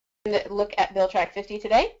look at BillTrack50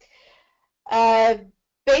 today.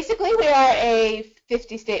 Basically, we are a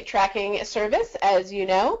 50-state tracking service, as you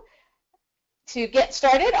know. To get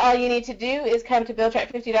started, all you need to do is come to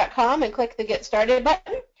BillTrack50.com and click the Get Started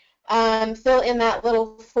button. Fill in that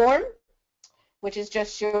little form, which is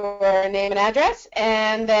just your name and address,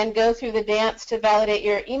 and then go through the dance to validate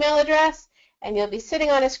your email address, and you'll be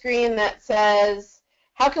sitting on a screen that says,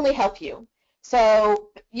 how can we help you?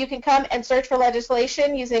 So you can come and search for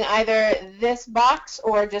legislation using either this box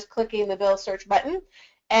or just clicking the Bill search button,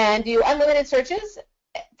 and do unlimited searches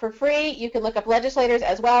for free. You can look up legislators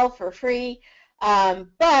as well for free.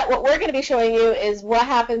 But what we're going to be showing you is what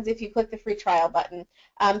happens if you click the free trial button.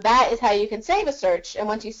 That is how you can save a search, and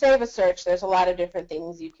once you save a search, there's a lot of different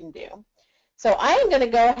things you can do. So I am going to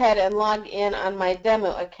go ahead and log in on my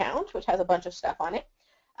demo account, which has a bunch of stuff on it,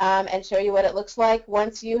 and show you what it looks like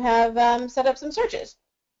once you have set up some searches.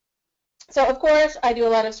 So of course, I do a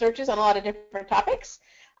lot of searches on a lot of different topics.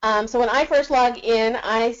 So when I first log in,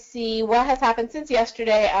 I see what has happened since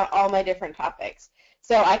yesterday on all my different topics.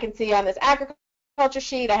 So I can see on this agriculture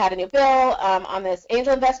sheet, I had a new bill. On this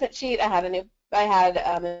angel investment sheet, I had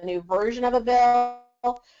a new version of a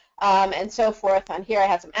bill, and so forth. On here, I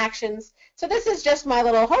had some actions. So this is just my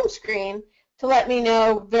little home screen to let me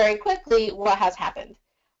know very quickly what has happened.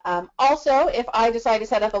 Also, if I decide to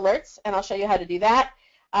set up alerts, and I'll show you how to do that,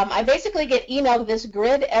 I basically get emailed this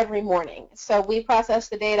grid every morning. So we process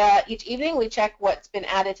the data each evening. We check what's been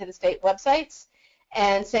added to the state websites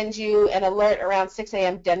and send you an alert around 6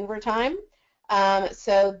 a.m. Denver time.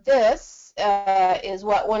 So this is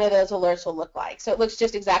what one of those alerts will look like. So it looks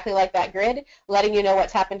just exactly like that grid, letting you know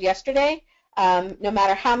what's happened yesterday. No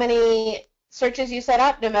matter how many searches you set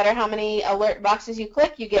up, no matter how many alert boxes you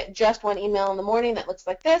click, you get just one email in the morning that looks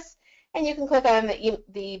like this. And you can click on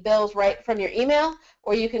the bills right from your email,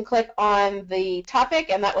 or you can click on the topic,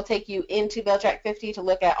 and that will take you into BillTrack50 to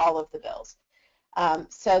look at all of the bills.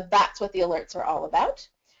 So that's what the alerts are all about.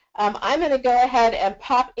 I'm going to go ahead and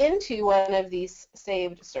pop into one of these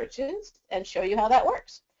saved searches and show you how that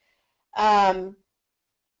works.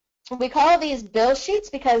 We call these bill sheets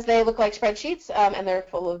because they look like spreadsheets and they're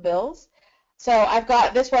full of bills. So I've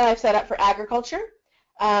got this one I've set up for agriculture.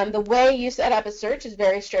 The way you set up a search is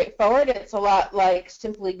very straightforward. It's a lot like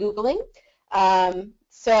simply Googling.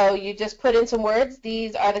 So you just put in some words.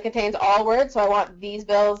 These are the contains all words, so I want these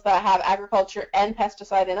bills that have agriculture and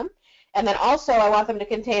pesticide in them. And then also I want them to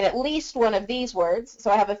contain at least one of these words.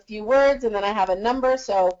 So I have a few words, and then I have a number,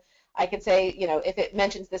 so I can say, you know, if it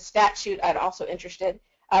mentions the statute, I'm also interested.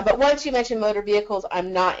 But once you mention motor vehicles,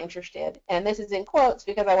 I'm not interested. And this is in quotes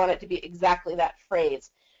because I want it to be exactly that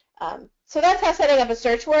phrase. So that's how setting up a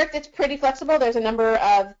search works. It's pretty flexible. There's a number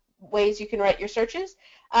of ways you can write your searches.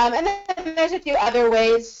 And then there's a few other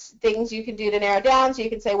ways, things you can do to narrow down. So you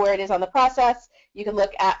can say where it is on the process. You can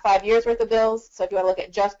look at 5 years worth of bills. So if you want to look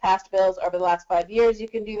at just past bills over the last 5 years, you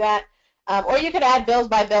can do that. Or you could add bills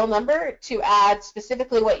by bill number to add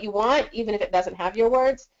specifically what you want, even if it doesn't have your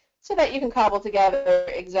words, so that you can cobble together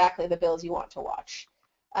exactly the bills you want to watch.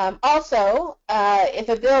 Also, if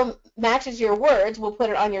a bill matches your words, we'll put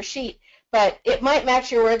it on your sheet, but it might match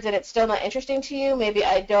your words and it's still not interesting to you. Maybe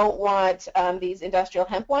I don't want these industrial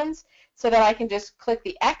hemp ones, so that I can just click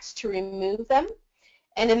the X to remove them.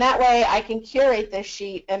 And in that way, I can curate this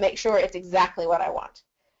sheet and make sure it's exactly what I want.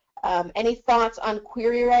 Any thoughts on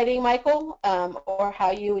query writing, Michael, or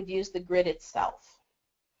how you would use the grid itself?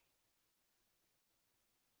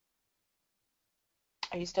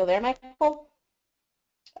 Are you still there, Michael?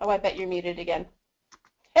 Oh, I bet you're muted again.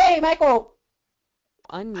 Hey, Michael.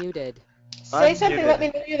 Unmuted. Say something, let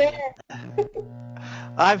me know you're there.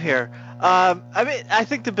 I'm here. I mean, I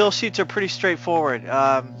think the bill sheets are pretty straightforward.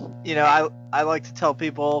 You know, I like to tell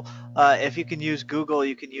people if you can use Google,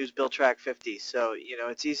 you can use BillTrack50. So, you know,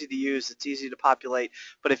 it's easy to use, it's easy to populate.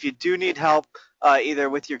 But if you do need help, either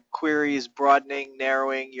with your queries, broadening,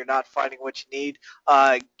 narrowing, you're not finding what you need,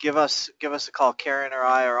 give us a call. Karen or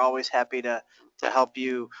I are always happy to help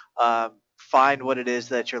you find what it is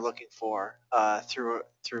that you're looking for through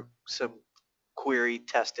some query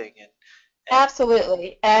testing and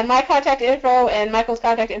Absolutely. And my contact info and Michael's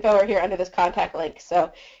contact info are here under this contact link.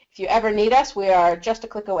 So if you ever need us, we are just a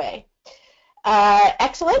click away.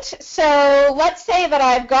 Excellent. So let's say that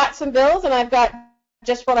I've got some bills and I've got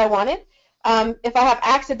just what I wanted. If I have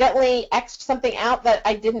accidentally X'd something out that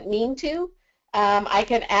I didn't mean to, I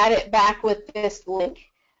can add it back with this link.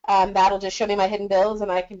 That'll just show me my hidden bills,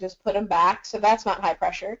 and I can just put them back. So that's not high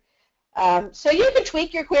pressure. So you can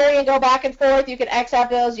tweak your query and go back and forth. You can X out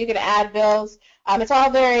bills. You can add bills. It's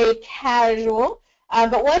all very casual.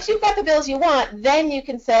 But once you've got the bills you want, then you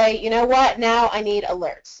can say, you know what, now I need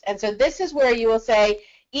alerts. And so this is where you will say,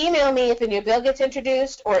 email me if a new bill gets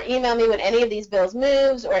introduced, or email me when any of these bills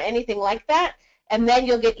moves, or anything like that, and then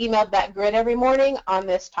you'll get emailed that grid every morning on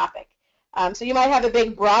this topic. So you might have a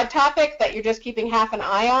big broad topic that you're just keeping half an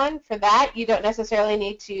eye on. For that, you don't necessarily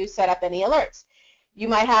need to set up any alerts. You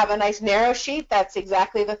might have a nice narrow sheet that's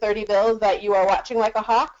exactly the 30 bills that you are watching like a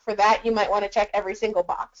hawk. For that, you might want to check every single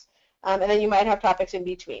box. And then you might have topics in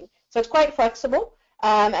between. So it's quite flexible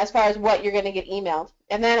as far as what you're going to get emailed.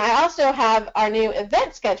 And then I also have our new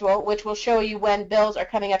event schedule, which will show you when bills are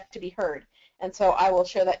coming up to be heard. And so I will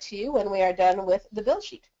show that to you when we are done with the bill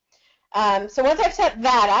sheet. So once I've set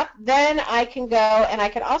that up, then I can go and I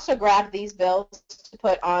can also grab these bills to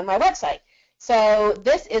put on my website. So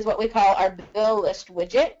this is what we call our bill list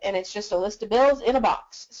widget, and it's just a list of bills in a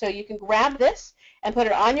box. So you can grab this and put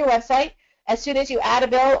it on your website. As soon as you add a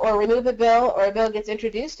bill or remove a bill or a bill gets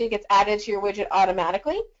introduced, it gets added to your widget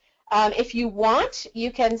automatically. If you want,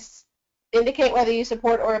 you can indicate whether you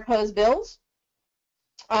support or oppose bills.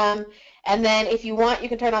 And then if you want, you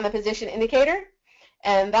can turn on the position indicator,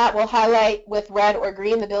 and that will highlight with red or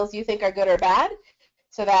green the bills you think are good or bad,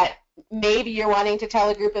 so that maybe you're wanting to tell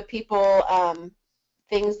a group of people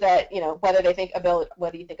things that, you know, whether you think a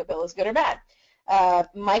bill is good or bad.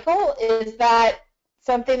 Michael, is that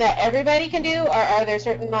something that everybody can do, or are there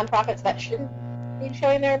certain nonprofits that shouldn't be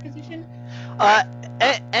showing their position?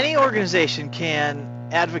 Any organization can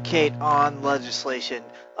advocate on legislation,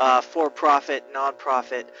 for-profit,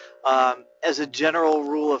 non-profit. As a general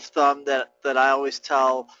rule of thumb that I always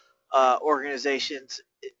tell organizations,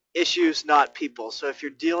 issues, not people. So if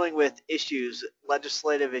you're dealing with issues,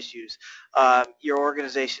 legislative issues, your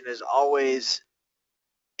organization is always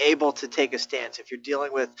able to take a stance. If you're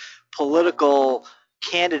dealing with political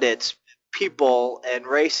candidates, people, and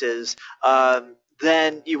races,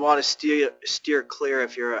 then you want to steer clear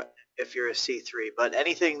if you're a C3. But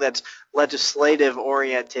anything that's legislative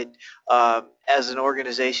oriented, as an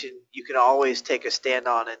organization, you can always take a stand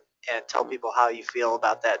on it and tell people how you feel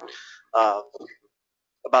about that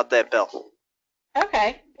bill.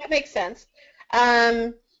 Okay, that makes sense.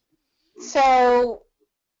 So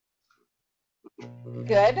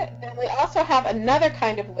good. Then we also have another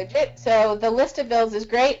kind of widget. So the list of bills is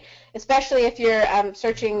great, especially if you're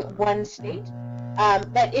searching one state.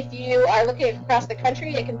 But if you are looking across the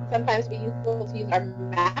country, it can sometimes be useful to use our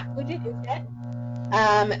map widget instead.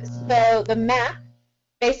 So the map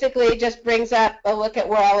basically just brings up a look at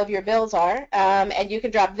where all of your bills are, and you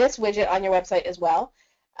can drop this widget on your website as well.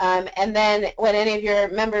 And then when any of your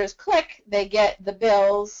members click, they get the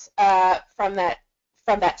bills from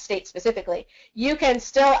that state specifically. You can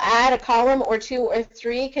still add a column or two or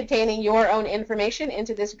three containing your own information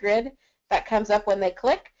into this grid that comes up when they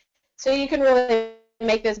click. So you can really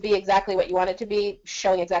make this be exactly what you want it to be,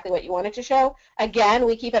 showing exactly what you want it to show. Again,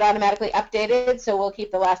 we keep it automatically updated, so we'll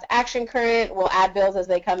keep the last action current. We'll add bills as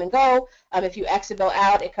they come and go. If you exit bill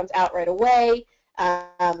out, it comes out right away.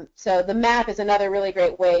 So the map is another really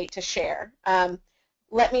great way to share.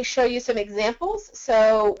 Let me show you some examples.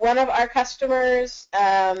 So one of our customers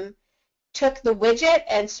took the widget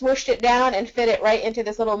and smooshed it down and fit it right into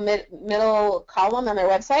this little middle column on their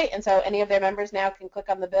website, and so any of their members now can click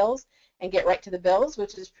on the bills and get right to the bills,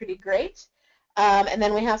 which is pretty great. And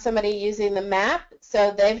then we have somebody using the map,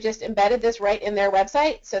 so they've just embedded this right in their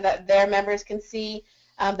website so that their members can see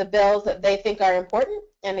the bills that they think are important,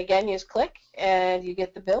 and again, you just click and you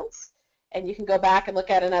get the bills, and you can go back and look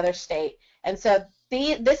at another state. And so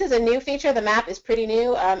this is a new feature. The map is pretty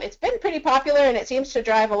new. It's been pretty popular, and it seems to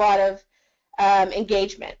drive a lot of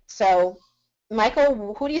engagement. So,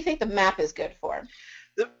 Michael, who do you think the map is good for?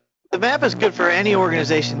 The map is good for any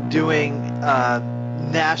organization doing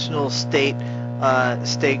national state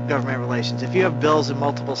government relations. If you have bills in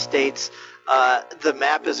multiple states, the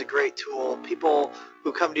map is a great tool. People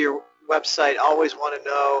who come to your website always want to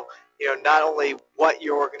know, not only what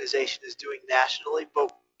your organization is doing nationally,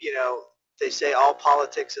 but they say all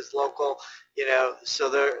politics is local, so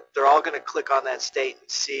they're all going to click on that state and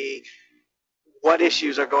see what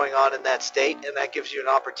issues are going on in that state, and that gives you an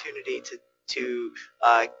opportunity to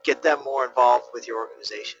get them more involved with your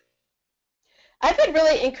organization. I've been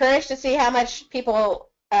really encouraged to see how much people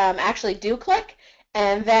actually do click,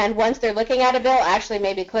 and then once they're looking at a bill, actually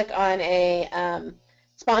maybe click on a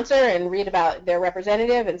sponsor and read about their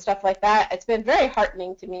representative and stuff like that. It's been very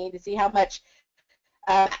heartening to me to see how much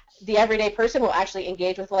the everyday person will actually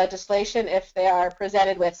engage with legislation if they are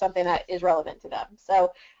presented with something that is relevant to them.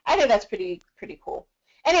 So I think that's pretty cool.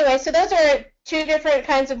 Anyway, so those are two different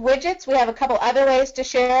kinds of widgets. We have a couple other ways to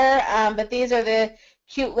share, but these are the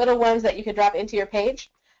cute little ones that you can drop into your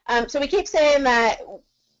page. So we keep saying that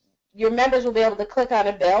your members will be able to click on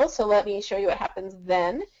a bill, so let me show you what happens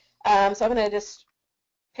then. So I'm going to just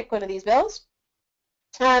pick one of these bills.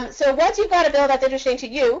 So once you've got a bill that's interesting to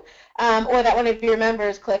you, or that one of your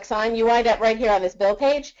members clicks on, you wind up right here on this bill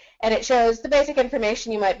page, and it shows the basic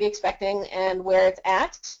information you might be expecting and where it's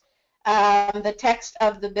at. The text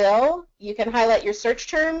of the bill, you can highlight your search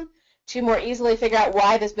term to more easily figure out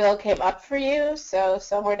why this bill came up for you. So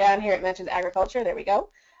somewhere down here it mentions agriculture. There we go.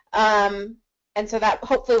 And so that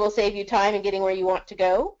hopefully will save you time in getting where you want to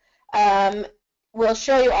go. We'll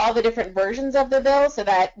show you all the different versions of the bill so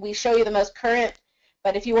that we show you the most current.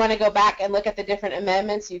 But if you want to go back and look at the different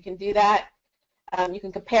amendments, you can do that. You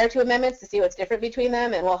can compare two amendments to see what's different between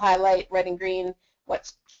them, and we'll highlight red and green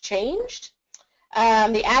what's changed.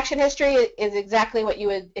 The action history is exactly what you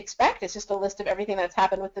would expect. It's just a list of everything that's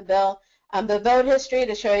happened with the bill. The vote history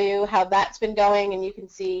to show you how that's been going, and you can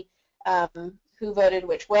see who voted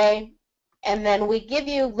which way. And then we give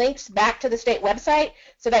you links back to the state website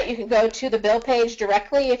so that you can go to the bill page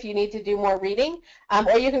directly if you need to do more reading,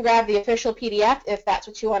 or you can grab the official PDF if that's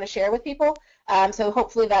what you want to share with people. So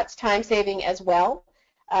hopefully that's time-saving as well.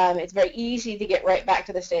 It's very easy to get right back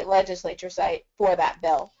to the state legislature site for that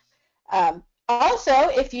bill. Also,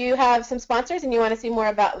 if you have some sponsors and you want to see more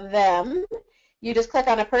about them, you just click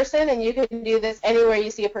on a person, and you can do this anywhere you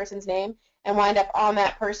see a person's name and wind up on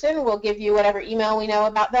that person. We'll give you whatever email we know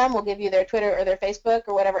about them. We'll give you their Twitter or their Facebook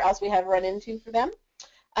or whatever else we have run into for them.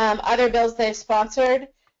 Other bills they've sponsored,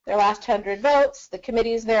 their last 100 votes, the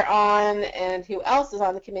committees they're on, and who else is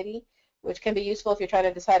on the committee, which can be useful if you're trying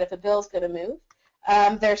to decide if a bill's going to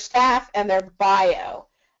move, their staff, and their bio.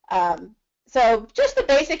 So just the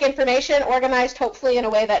basic information organized hopefully in a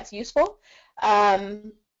way that's useful.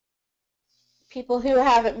 People who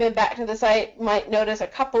haven't been back to the site might notice a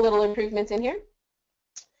couple little improvements in here,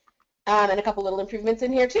 and a couple little improvements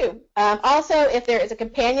in here too. Also, if there is a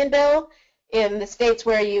companion bill in the states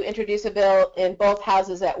where you introduce a bill in both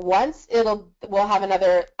houses at once, we'll have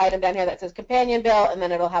another item down here that says companion bill, and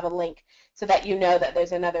then it'll have a link so that you know that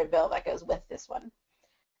there's another bill that goes with this one.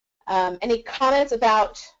 Any comments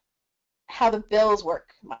about how the bills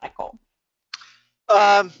work, Michael?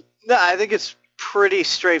 No, I think it's pretty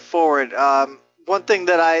straightforward. One thing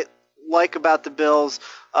that I like about the bills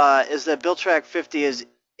is that BillTrack50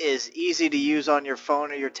 is easy to use on your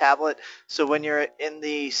phone or your tablet. So when you're in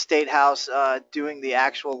the State House doing the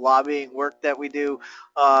actual lobbying work that we do,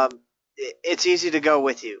 it's easy to go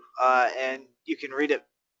with you, and you can read it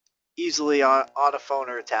easily on a phone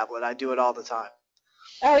or a tablet. I do it all the time.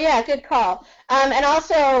 Oh yeah, good call. And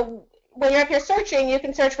also, when you're up here searching, you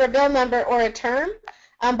can search for a bill number or a term.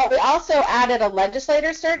 But we also added a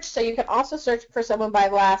legislator search, so you can also search for someone by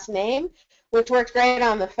last name, which works great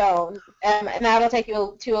on the phone. And that'll take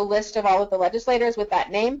you to a list of all of the legislators with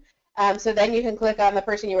that name. So then you can click on the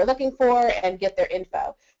person you were looking for and get their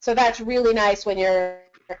info. So that's really nice when you're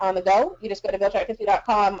on the go. You just go to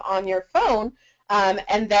BillTrack50.com on your phone,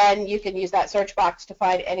 and then you can use that search box to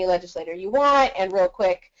find any legislator you want and real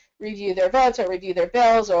quick review their votes or review their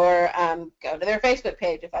bills or go to their Facebook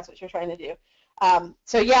page if that's what you're trying to do.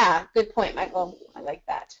 So yeah, good point, Michael. I like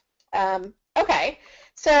that. Okay,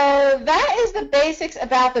 so that is the basics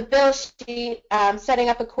about the bill sheet, setting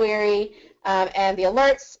up a query, and the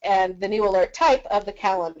alerts and the new alert type of the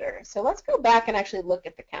calendar. So let's go back and actually look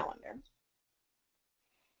at the calendar.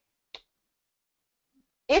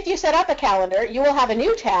 If you set up a calendar, you will have a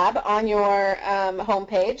new tab on your home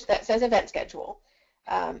page that says event schedule.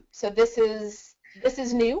 So this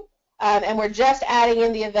is new, and we're just adding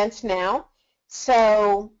in the events now.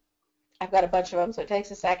 So I've got a bunch of them, so it takes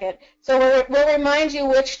a second. So we'll remind you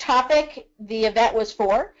which topic the event was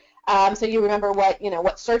for, so you remember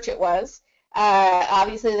what search it was.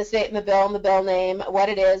 Obviously the state and the bill name, what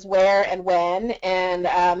it is, where and when, and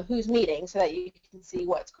who's meeting, so that you can see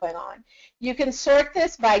what's going on. You can sort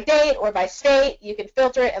this by date or by state. You can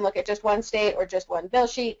filter it and look at just one state or just one bill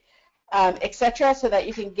sheet, etc., so that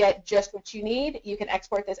you can get just what you need. You can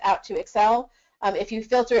export this out to Excel. If you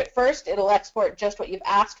filter it first, it'll export just what you've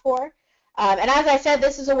asked for. And as I said,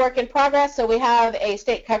 this is a work in progress, so we have a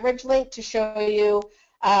state coverage link to show you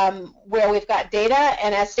where we've got data,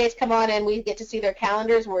 and as states come on and we get to see their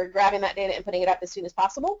calendars, we're grabbing that data and putting it up as soon as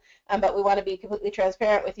possible, but we want to be completely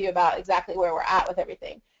transparent with you about exactly where we're at with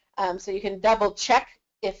everything. So you can double check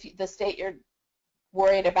if the state you're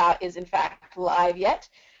worried about is in fact live yet.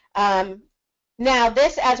 Now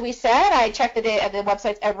this, as we said, I check the data at the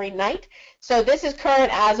websites every night, so this is current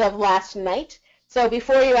as of last night. So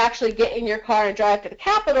before you actually get in your car and drive to the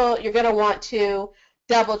Capitol, you're going to want to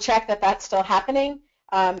double check that that's still happening.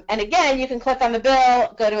 And again, you can click on the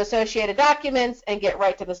bill, go to Associated Documents, and get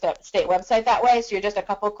right to the state website that way. So you're just a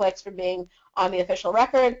couple clicks from being on the official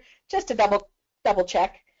record, just to double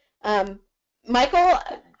check. Michael,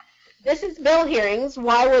 this is bill hearings.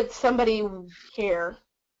 Why would somebody care?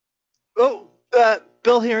 Well,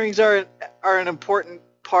 bill hearings are an important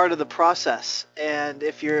part of the process, and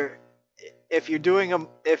if you're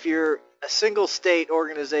if you're a single state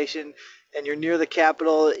organization and you're near the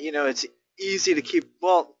capital, it's easy to keep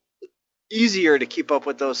easier to keep up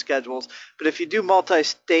with those schedules. But if you do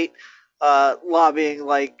multi-state lobbying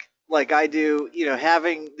like I do,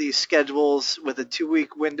 having these schedules with a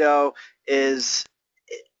 2-week window is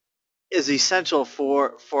essential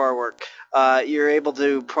for our work. You're able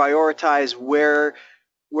to prioritize where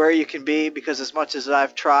you can be, because as much as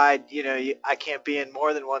I've tried, I can't be in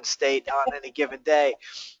more than one state on any given day.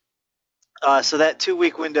 So that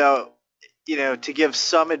 2-week window, to give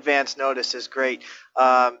some advance notice is great.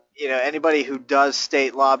 Anybody who does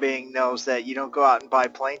state lobbying knows that you don't go out and buy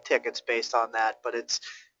plane tickets based on that, but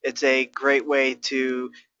it's a great way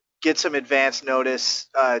to get some advance notice,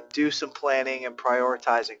 do some planning and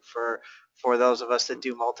prioritizing for those of us that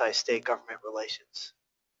do multi-state government relations.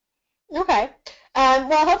 Okay.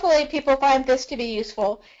 Well, hopefully people find this to be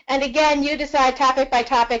useful. And again, you decide topic by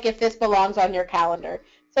topic if this belongs on your calendar.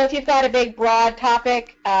 So if you've got a big, broad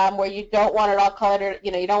topic where you don't want it all cluttered,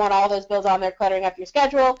 you don't want all those bills on there cluttering up your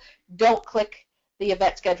schedule, don't click the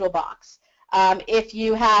event schedule box. If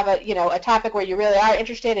you have a topic where you really are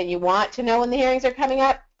interested and you want to know when the hearings are coming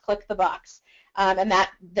up, click the box. And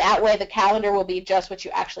that way the calendar will be just what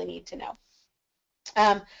you actually need to know.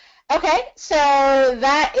 Okay, so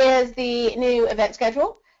that is the new event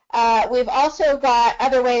schedule. We've also got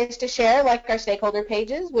other ways to share, like our stakeholder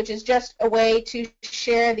pages, which is just a way to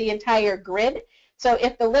share the entire grid. So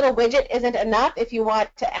if the little widget isn't enough, if you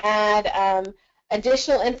want to add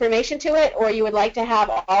additional information to it, or you would like to have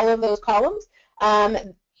all of those columns,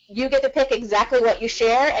 you get to pick exactly what you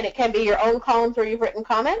share, and it can be your own columns where you've written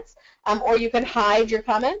comments, or you can hide your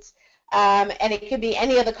comments. And it could be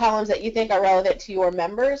any of the columns that you think are relevant to your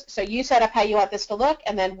members. So you set up how you want this to look,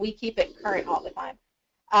 and then we keep it current all the time.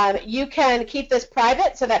 You can keep this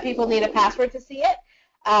private so that people need a password to see it,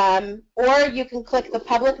 or you can click the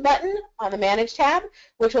public button on the Manage tab,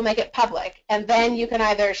 which will make it public. And then you can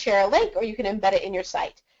either share a link or you can embed it in your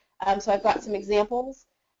site. So I've got some examples.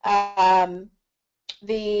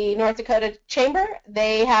 The North Dakota Chamber,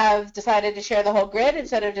 they have decided to share the whole grid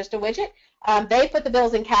instead of just a widget. They put the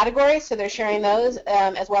bills in categories, so they're sharing those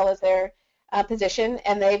as well as their position,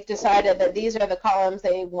 and they've decided that these are the columns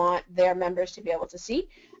they want their members to be able to see.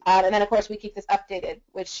 And then, of course, we keep this updated,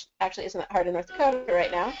 which actually isn't that hard in North Dakota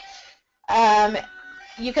right now.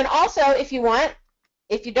 You can also, if you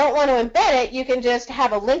don't want to embed it, you can just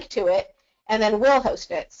have a link to it, and then we'll host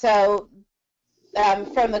it. So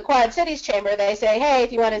from the Quad Cities Chamber, they say, hey,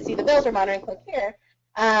 if you want to see the bills we're monitoring, click here.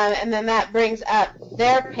 And then that brings up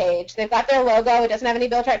their page. They've got their logo. It doesn't have any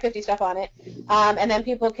BillTrack50 stuff on it. And then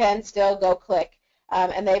people can still go click.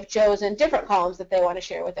 And they've chosen different columns that they want to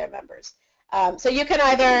share with their members. So you can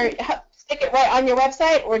either stick it right on your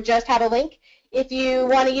website or just have a link. If you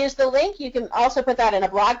want to use the link, you can also put that in a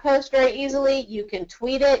blog post very easily. You can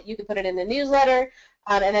tweet it. You can put it in a newsletter.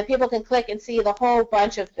 And then people can click and see the whole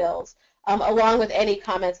bunch of bills, along with any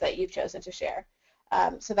comments that you've chosen to share.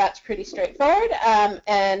 So that's pretty straightforward,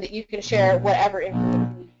 and you can share whatever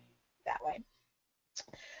information that way.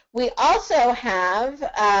 We also have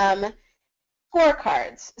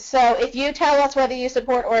scorecards. So if you tell us whether you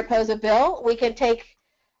support or oppose a bill, we can take,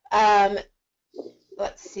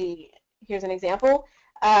 let's see, here's an example.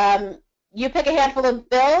 You pick a handful of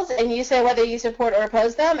bills and you say whether you support or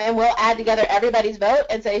oppose them, and we'll add together everybody's vote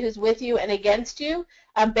and say who's with you and against you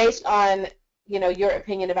based on your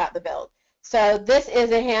opinion about the bill. So this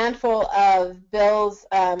is a handful of bills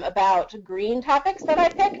about green topics that I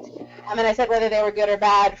picked, and I said whether they were good or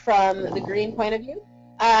bad from the green point of view.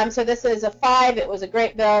 So this is a 5, it was a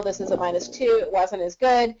great bill. This is a -2, it wasn't as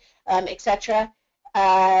good, etc.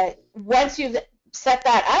 Once you've set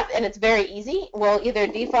that up, and it's very easy, we'll either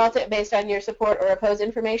default it based on your support or oppose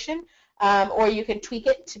information, or you can tweak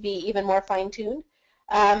it to be even more fine-tuned.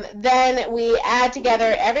 Then we add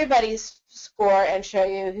together everybody's score and show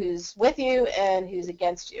you who's with you and who's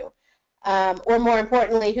against you. Or more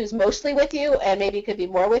importantly, who's mostly with you and maybe could be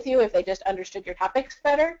more with you if they just understood your topics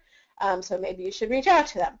better. So maybe you should reach out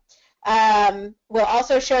to them. We'll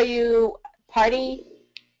also show you party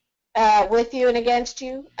with you and against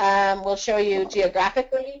you. We'll show you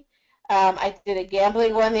geographically. I did a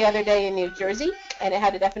gambling one the other day in New Jersey, and it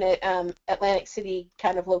had a definite Atlantic City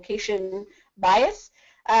kind of location bias.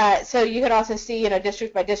 So you can also see,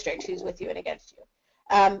 district by district who's with you and against you.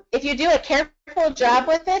 If you do a careful job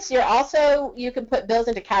with this, you can put bills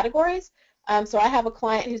into categories. So I have a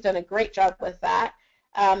client who's done a great job with that.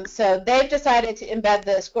 So they've decided to embed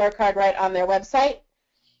the scorecard right on their website.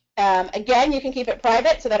 Again, you can keep it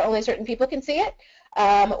private so that only certain people can see it,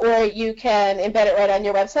 or you can embed it right on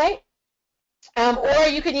your website, or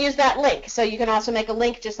you can use that link. So you can also make a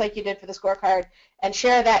link just like you did for the scorecard and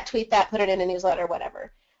share that, tweet that, put it in a newsletter,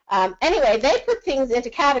 whatever. Anyway, they put things into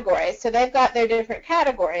categories, so they've got their different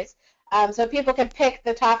categories, so people can pick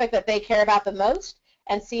the topic that they care about the most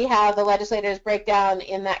and see how the legislators break down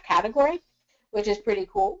in that category, which is pretty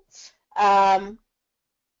cool.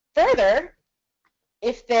 Further,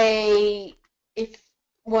 if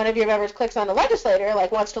one of your members clicks on the legislator,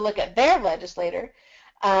 like wants to look at their legislator,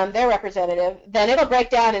 their representative, then it'll break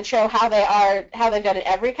down and show how they've done in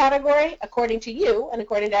every category according to you and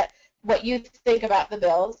according to what you think about the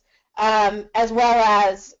bills, as well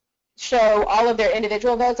as show all of their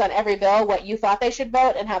individual votes on every bill, what you thought they should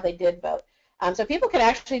vote, and how they did vote. So people can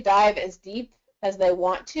actually dive as deep as they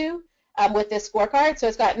want to with this scorecard. So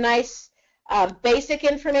it's got nice basic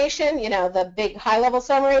information, the big high-level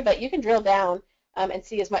summary, but you can drill down and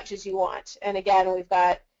see as much as you want. And again, we've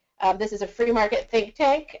got, this is a free market think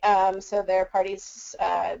tank, so their parties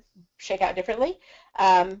shake out differently.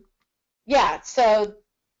 Yeah, so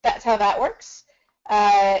that's how that works.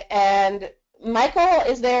 And Michael,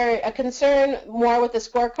 is there a concern more with the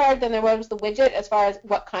scorecard than there was the widget as far as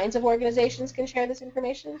what kinds of organizations can share this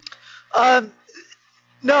information?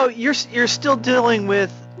 No, you're still dealing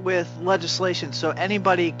with legislation, so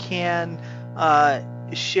anybody can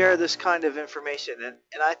share this kind of information, and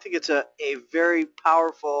I think it's a very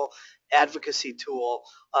powerful advocacy tool.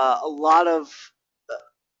 A lot of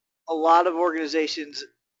organizations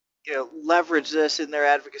leverage this in their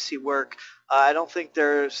advocacy work. I don't think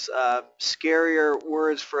there's scarier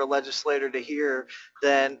words for a legislator to hear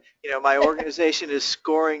than my organization is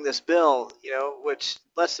scoring this bill, which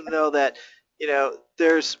lets them know that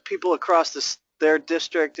there's people across their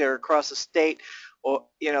district or across the state, or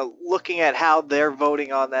looking at how they're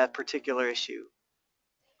voting on that particular issue.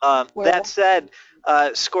 That said,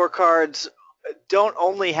 scorecards don't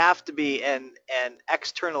only have to be an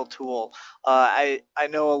external tool. I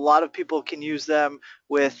know a lot of people can use them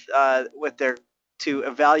with their to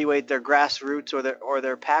evaluate their grassroots or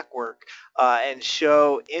their PAC work and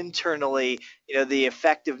show internally the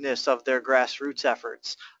effectiveness of their grassroots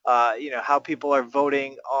efforts. How people are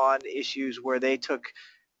voting on issues where they took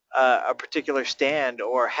a particular stand,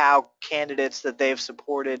 or how candidates that they've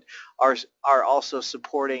supported are also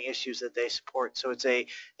supporting issues that they support. So it's a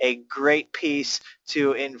great piece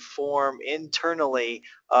to inform internally.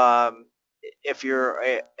 If you're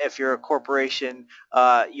a corporation,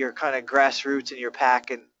 your kind of grassroots and your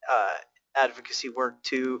PAC and advocacy work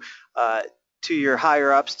to your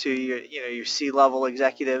higher ups, to your C-level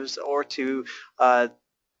executives, or to the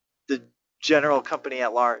general company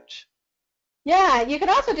at large. Yeah, you can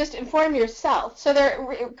also just inform yourself. So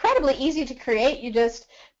they're incredibly easy to create. You just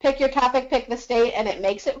pick your topic, pick the state, and it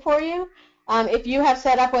makes it for you. If you have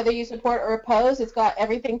set up whether you support or oppose, it's got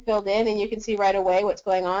everything filled in, and you can see right away what's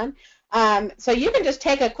going on. So you can just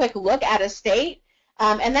take a quick look at a state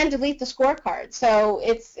and then delete the scorecard. So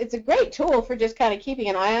it's a great tool for just kind of keeping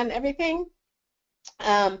an eye on everything,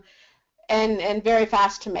 and very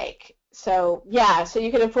fast to make. So yeah, so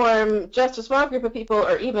you can inform just a small group of people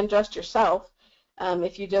or even just yourself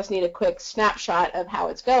if you just need a quick snapshot of how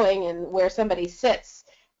it's going and where somebody sits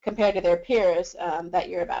compared to their peers that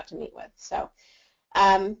you're about to meet with. So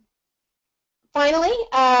finally,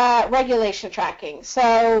 regulation tracking.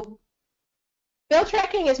 So bill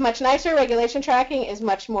tracking is much nicer. Regulation tracking is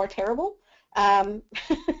much more terrible.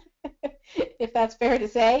 If that's fair to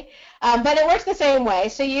say. But it works the same way.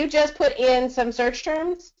 So you just put in some search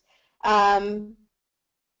terms. So,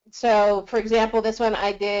 for example, this one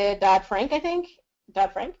I did Dodd-Frank, I think.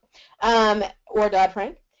 Dodd-Frank. Or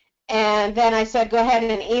Dodd-Frank. And then I said, go ahead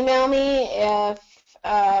and email me if,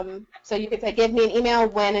 so you could say, give me an email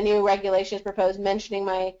when a new regulation is proposed mentioning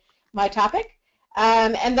my topic.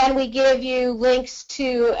 And then we give you links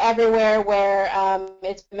to everywhere where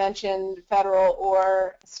it's mentioned, federal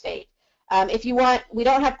or state. If you want, we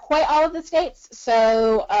don't have quite all of the states,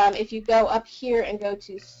 so if you go up here and go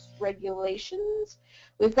to regulations,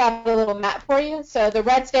 we've got a little map for you. So the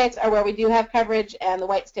red states are where we do have coverage, and the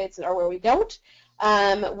white states are where we don't.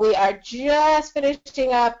 We are just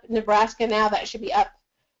finishing up Nebraska now. That should be up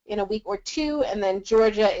in a week or two, and then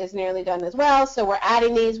Georgia is nearly done as well. So we're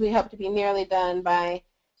adding these. We hope to be nearly done by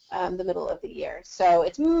the middle of the year. So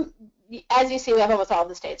it's, as you see, we have almost all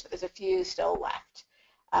the states, but there's a few still left.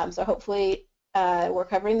 So hopefully we're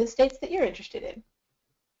covering the states that you're interested in.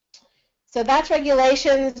 So that's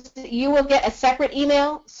regulations. You will get a separate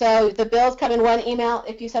email. So the bills come in one email.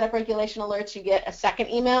 If you set up regulation alerts, you get a second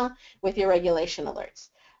email with your regulation alerts.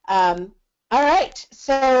 All right,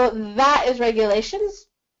 so that is regulations.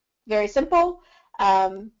 Very simple.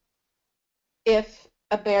 If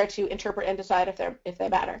a bear to interpret and decide if they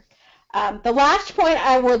matter. The last point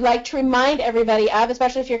I would like to remind everybody of,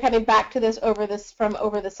 especially if you're coming back to this from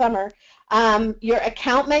over the summer, your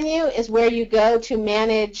account menu is where you go to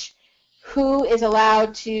manage who is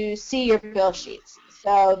allowed to see your bill sheets.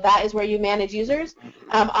 So that is where you manage users.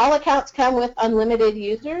 All accounts come with unlimited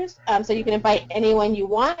users, so you can invite anyone you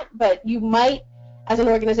want, but you might, as an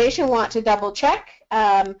organization, want to double check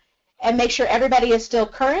and make sure everybody is still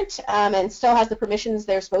current and still has the permissions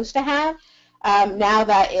they're supposed to have now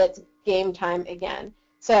that it's game time again.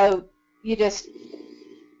 So you just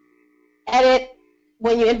edit.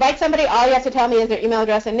 When you invite somebody, all you have to tell me is their email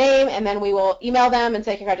address and name, and then we will email them and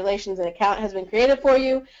say, congratulations, an account has been created for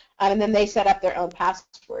you, and then they set up their own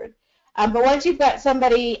password. But once you've got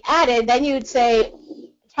somebody added, then you'd say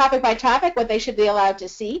topic by topic what they should be allowed to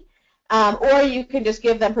see, or you can just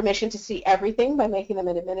give them permission to see everything by making them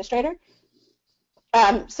an administrator.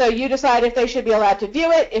 So you decide if they should be allowed to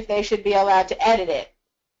view it, if they should be allowed to edit it.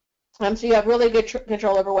 So you have really good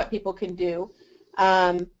control over what people can do.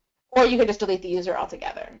 Or you can just delete the user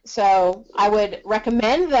altogether. So I would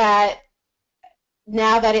recommend that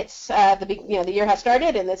now that it's the year has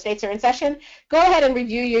started and the states are in session, go ahead and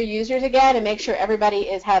review your users again and make sure everybody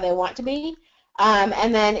is how they want to be.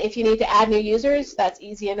 And then if you need to add new users, that's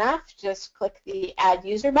easy enough. Just click the Add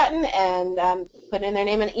User button and put in their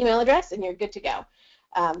name and email address, and you're good to go.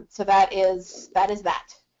 So that is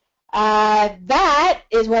that. That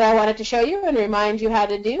is what I wanted to show you and remind you how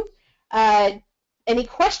to do. Any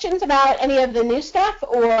questions about any of the new stuff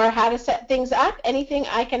or how to set things up? Anything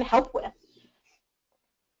I can help with?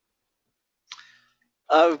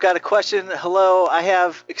 We've got a question. Hello, I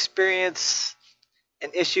have experienced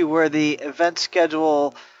an issue where the event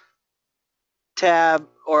schedule tab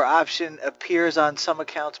or option appears on some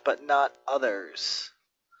accounts but not others.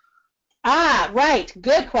 Ah, right.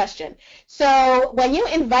 Good question. So when you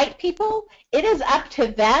invite people, it is up to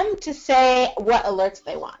them to say what alerts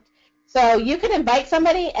they want. So you can invite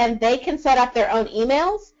somebody and they can set up their own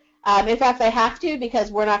emails. In fact, they have to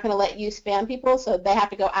because we're not going to let you spam people, so they have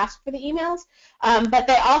to go ask for the emails. But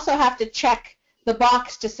they also have to check the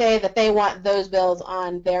box to say that they want those bills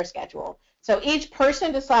on their schedule. So each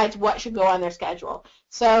person decides what should go on their schedule.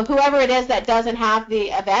 So whoever it is that doesn't have the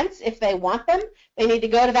events, if they want them, they need to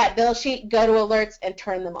go to that bill sheet, go to alerts, and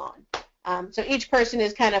turn them on. So each person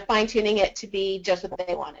is kind of fine-tuning it to be just what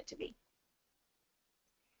they want it to be.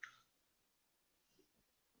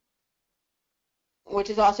 Which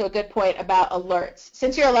is also a good point about alerts.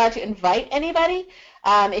 Since you're allowed to invite anybody,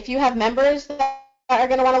 if you have members that are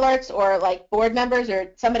going to want alerts or like board members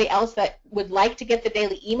or somebody else that would like to get the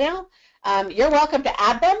daily email, you're welcome to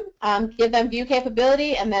add them, give them view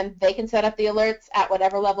capability, and then they can set up the alerts at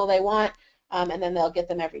whatever level they want, and then they'll get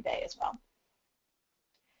them every day as well.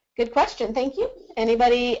 Good question. Thank you.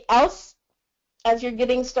 Anybody else, as you're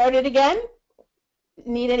getting started again,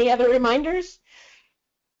 need any other reminders?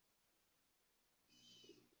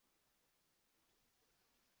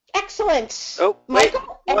 Excellent. Oh, wait,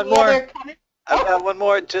 Michael, one any more. other comments? I've got one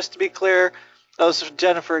more, just to be clear. That was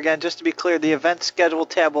Jennifer again. Just to be clear, the event schedule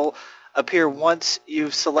tab will appear once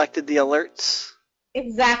you've selected the alerts.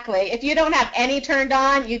 Exactly. If you don't have any turned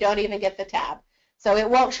on, you don't even get the tab. So it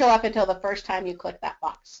won't show up until the first time you click that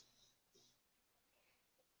box.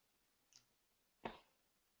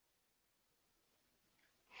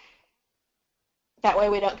 That way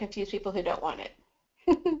we don't confuse people who don't want it.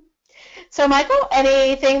 So Michael,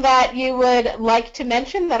 anything that you would like to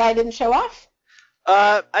mention that I didn't show off?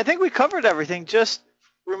 I think we covered everything. Just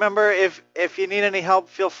remember, if you need any help,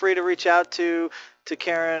 feel free to reach out to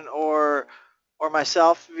Karen or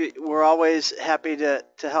myself. We're always happy to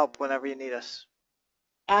help whenever you need us.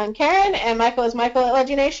 I'm Karen, and Michael is Michael at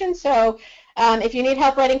Legination. So if you need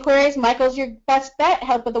help writing queries, Michael's your best bet.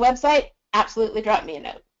 Help with the website, absolutely drop me a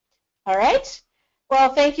note. All right.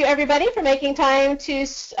 Well, thank you, everybody, for making time to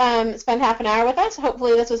spend half an hour with us.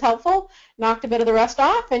 Hopefully this was helpful, knocked a bit of the rust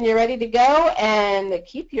off, and you're ready to go and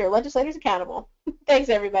keep your legislators accountable. Thanks,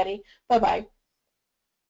 everybody. Bye-bye.